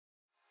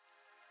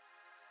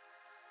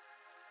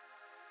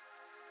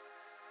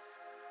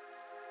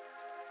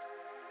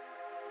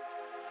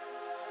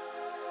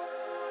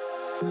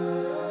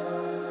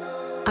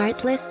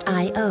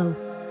Artlist.io.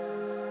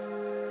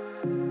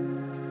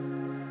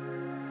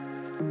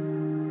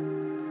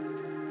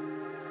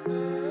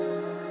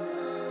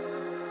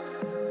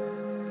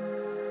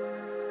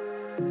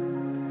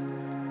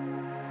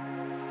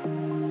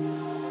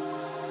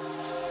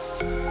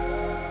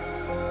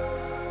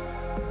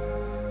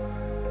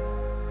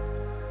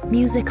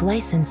 Music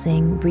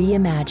licensing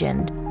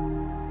reimagined.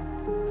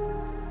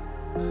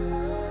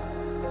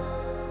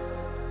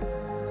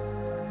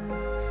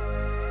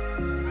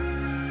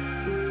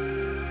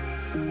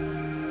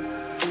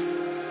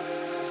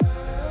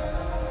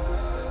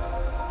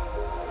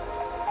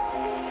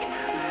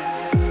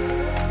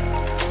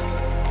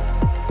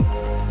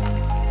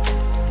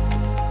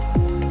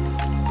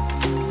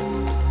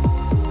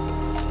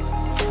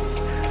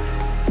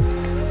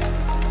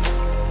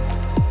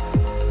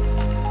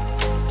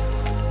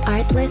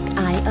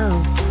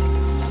 Artlist.io.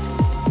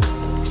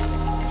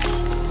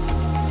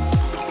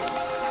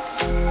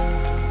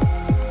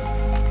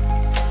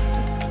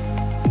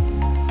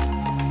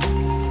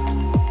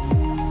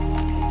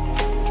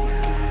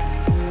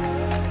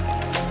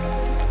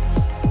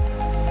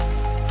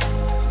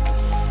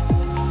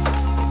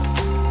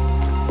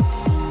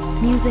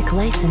 Music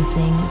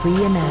licensing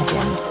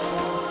reimagined.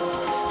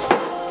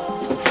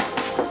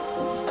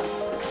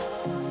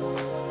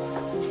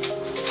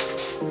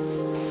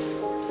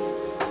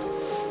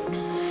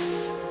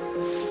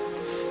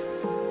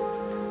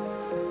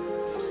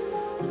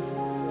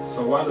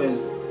 So why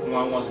does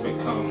one want to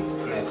become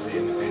financially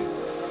independent?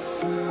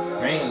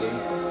 Mainly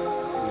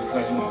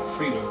because you want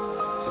freedom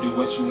to do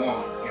what you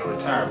want in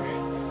retirement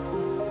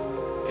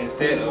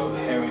instead of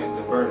having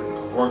the burden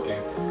of working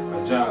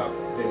a job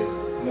that is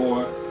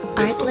more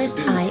difficult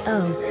to do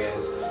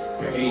as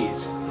your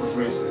age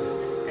progresses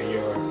and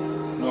your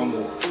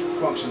normal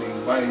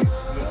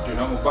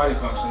body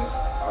functions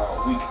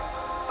are weak.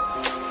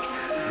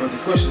 But the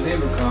question then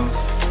becomes,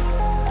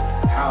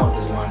 how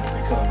does one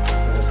become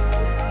financially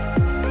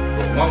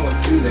independent? One way to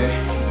do that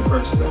is to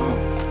purchase a home.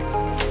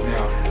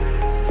 Now,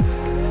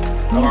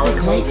 I've already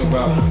told you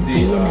about the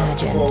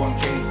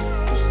 401k,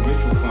 which is a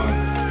mutual fund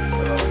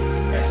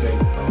aspect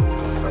of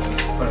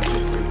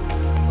financial freedom.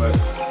 But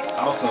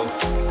also,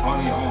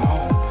 owning your own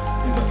home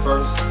is the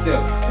first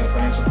step to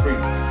financial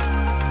freedom.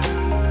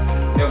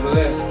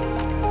 Nevertheless,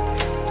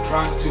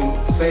 trying to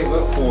save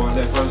up for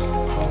that first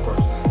home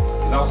purchase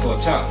is also a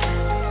challenge.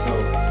 So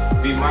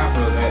be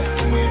mindful of that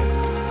when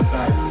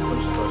deciding to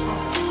purchase the first home.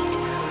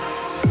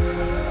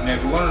 Now,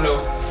 if you want to know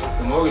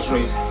the mortgage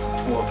rates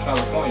for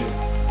California,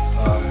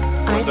 for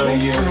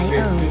 30-year,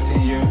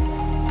 15-year,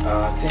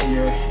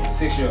 10-year, and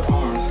 6-year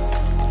arms,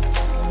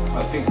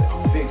 fixed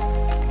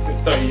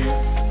 30-year,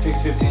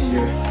 fixed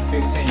 15-year,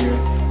 fixed 10-year,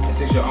 and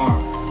 6-year arm,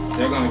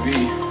 they're going to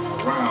be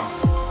around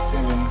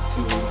 7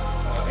 to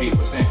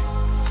 8%.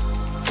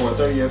 For a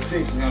 30-year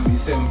fix, it's going to be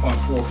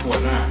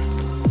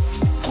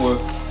 7.449. For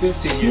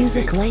 15-year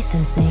Music fix,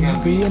 licensing it's going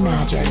to be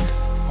reimagined.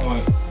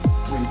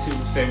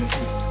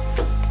 6.3272.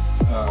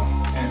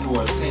 And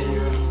for a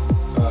 10-year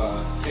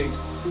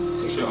fixed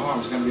 6-year arm,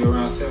 it's going to be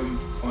around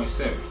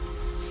 7.7.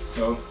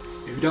 So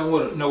if you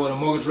don't know what a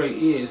mortgage rate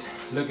is,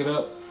 look it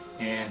up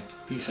and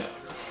peace out.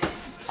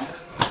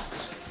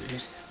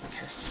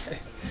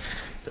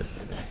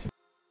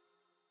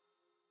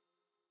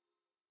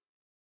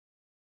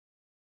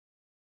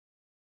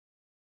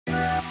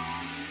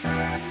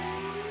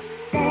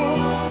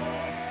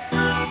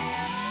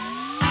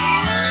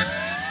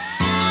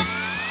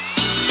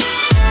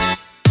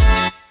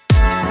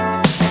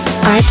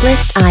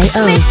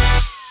 Artlist.io.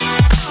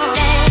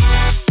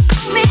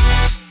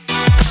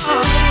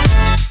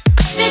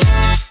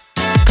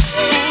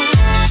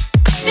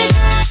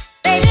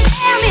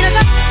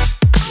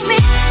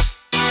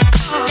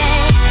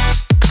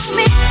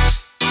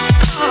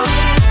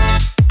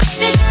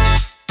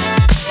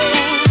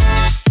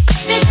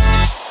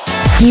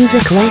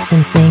 Music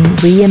licensing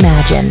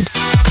reimagined.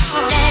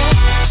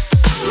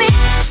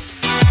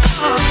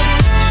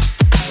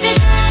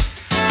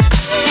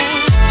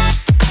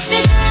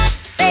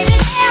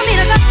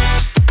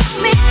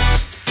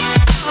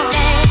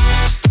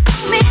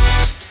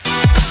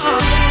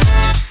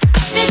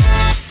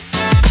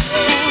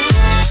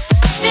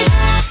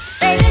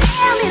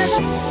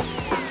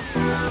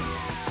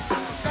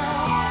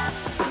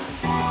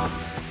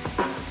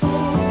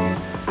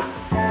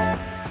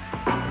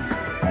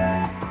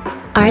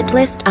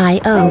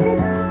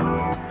 Artlist.io.